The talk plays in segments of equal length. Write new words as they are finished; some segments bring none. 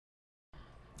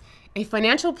A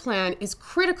financial plan is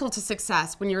critical to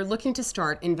success when you're looking to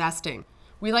start investing.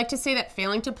 We like to say that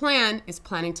failing to plan is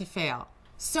planning to fail.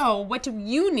 So, what do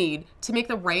you need to make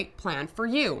the right plan for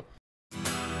you?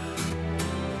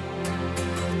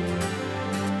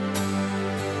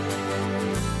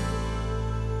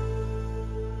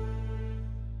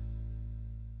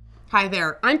 Hi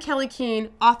there, I'm Kelly Keene,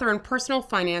 author and personal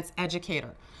finance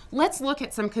educator. Let's look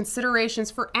at some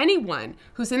considerations for anyone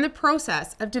who's in the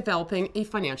process of developing a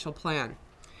financial plan.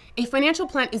 A financial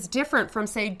plan is different from,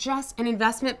 say, just an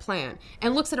investment plan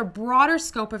and looks at a broader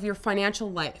scope of your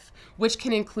financial life, which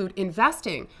can include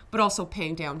investing, but also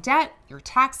paying down debt, your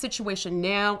tax situation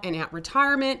now and at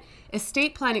retirement,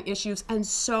 estate planning issues, and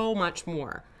so much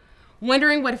more.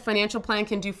 Wondering what a financial plan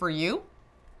can do for you?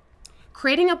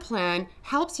 Creating a plan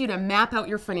helps you to map out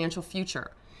your financial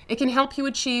future. It can help you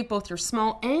achieve both your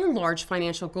small and large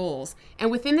financial goals,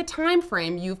 and within the time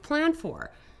frame you've planned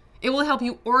for. It will help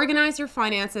you organize your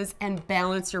finances and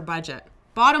balance your budget.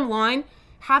 Bottom line,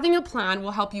 having a plan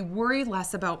will help you worry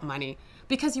less about money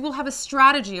because you will have a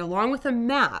strategy along with a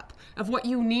map of what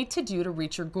you need to do to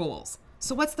reach your goals.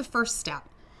 So what's the first step?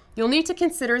 You'll need to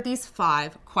consider these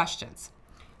 5 questions.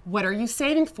 What are you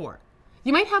saving for?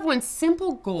 You might have one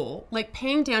simple goal, like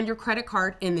paying down your credit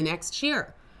card in the next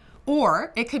year.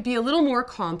 Or it could be a little more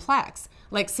complex,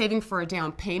 like saving for a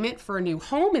down payment for a new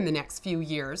home in the next few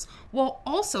years, while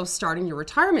also starting your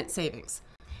retirement savings.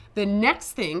 The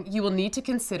next thing you will need to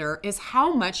consider is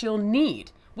how much you'll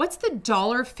need. What's the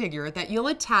dollar figure that you'll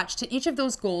attach to each of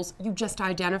those goals you just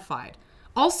identified?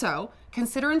 Also,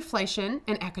 consider inflation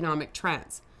and economic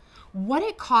trends. What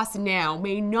it costs now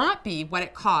may not be what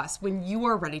it costs when you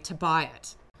are ready to buy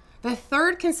it. The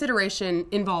third consideration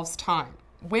involves time.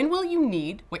 When will you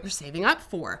need what you're saving up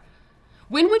for?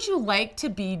 When would you like to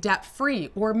be debt-free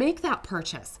or make that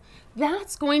purchase?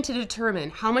 That's going to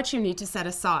determine how much you need to set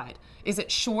aside. Is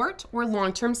it short or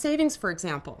long-term savings, for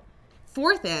example?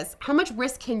 Fourth is, how much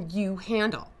risk can you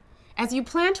handle? As you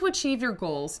plan to achieve your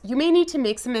goals, you may need to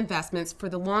make some investments for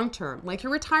the long term, like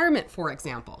your retirement, for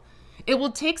example. It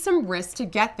will take some risk to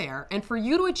get there and for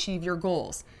you to achieve your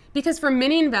goals. Because for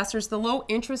many investors, the low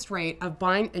interest rate of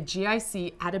buying a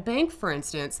GIC at a bank, for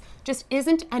instance, just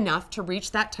isn't enough to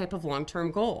reach that type of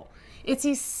long-term goal. It's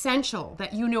essential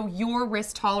that you know your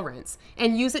risk tolerance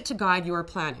and use it to guide your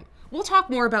planning. We'll talk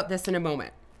more about this in a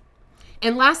moment.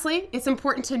 And lastly, it's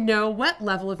important to know what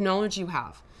level of knowledge you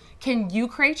have. Can you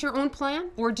create your own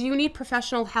plan, or do you need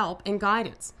professional help and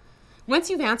guidance? Once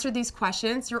you've answered these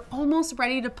questions, you're almost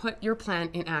ready to put your plan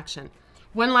in action.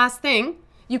 One last thing.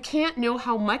 You can't know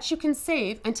how much you can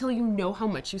save until you know how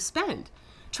much you spend.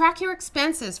 Track your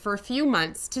expenses for a few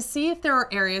months to see if there are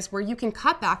areas where you can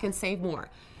cut back and save more.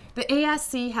 The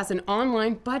ASC has an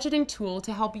online budgeting tool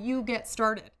to help you get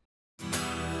started.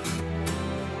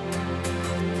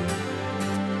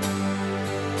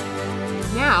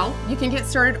 Now you can get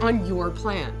started on your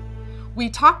plan. We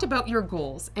talked about your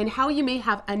goals and how you may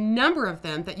have a number of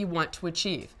them that you want to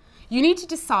achieve. You need to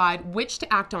decide which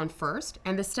to act on first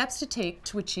and the steps to take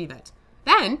to achieve it.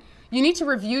 Then, you need to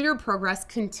review your progress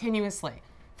continuously.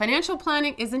 Financial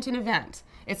planning isn't an event.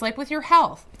 It's like with your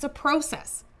health. It's a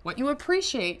process. What you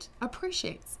appreciate,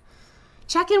 appreciates.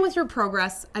 Check in with your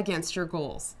progress against your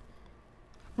goals.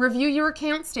 Review your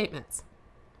account statements.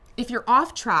 If you're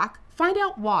off track, find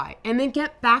out why and then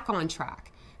get back on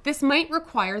track. This might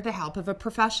require the help of a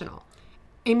professional.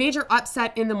 A major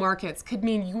upset in the markets could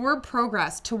mean your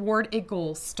progress toward a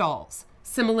goal stalls.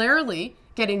 Similarly,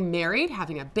 getting married,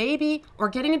 having a baby, or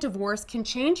getting a divorce can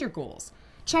change your goals.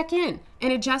 Check in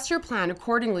and adjust your plan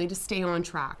accordingly to stay on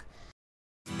track.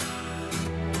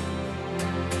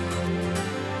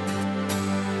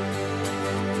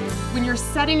 When you're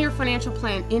setting your financial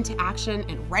plan into action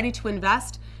and ready to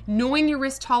invest, knowing your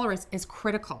risk tolerance is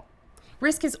critical.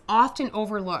 Risk is often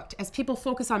overlooked as people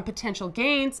focus on potential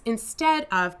gains instead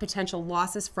of potential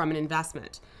losses from an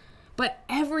investment. But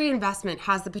every investment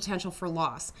has the potential for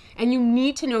loss, and you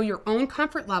need to know your own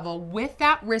comfort level with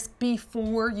that risk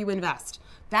before you invest.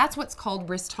 That's what's called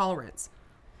risk tolerance.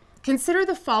 Consider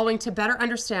the following to better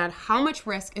understand how much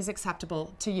risk is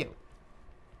acceptable to you.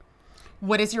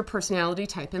 What is your personality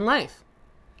type in life?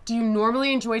 Do you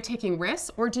normally enjoy taking risks,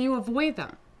 or do you avoid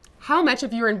them? How much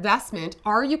of your investment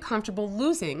are you comfortable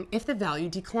losing if the value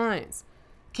declines?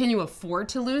 Can you afford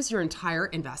to lose your entire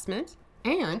investment?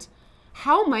 And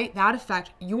how might that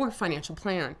affect your financial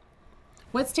plan?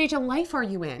 What stage of life are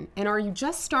you in? And are you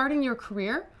just starting your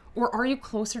career, or are you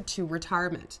closer to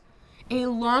retirement? A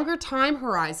longer time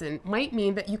horizon might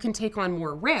mean that you can take on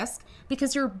more risk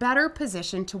because you're better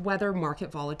positioned to weather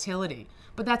market volatility.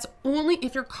 But that's only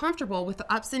if you're comfortable with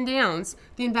the ups and downs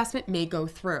the investment may go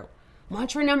through.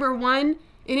 Mantra number 1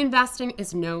 in investing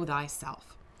is know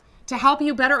thyself. To help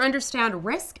you better understand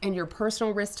risk and your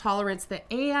personal risk tolerance, the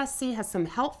ASC has some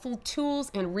helpful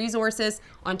tools and resources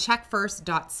on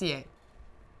checkfirst.ca.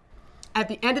 At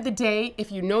the end of the day,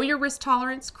 if you know your risk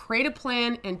tolerance, create a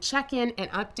plan, and check in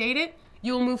and update it,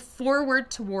 you will move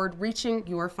forward toward reaching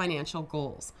your financial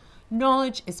goals.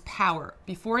 Knowledge is power.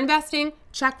 Before investing,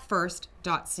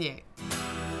 checkfirst.ca.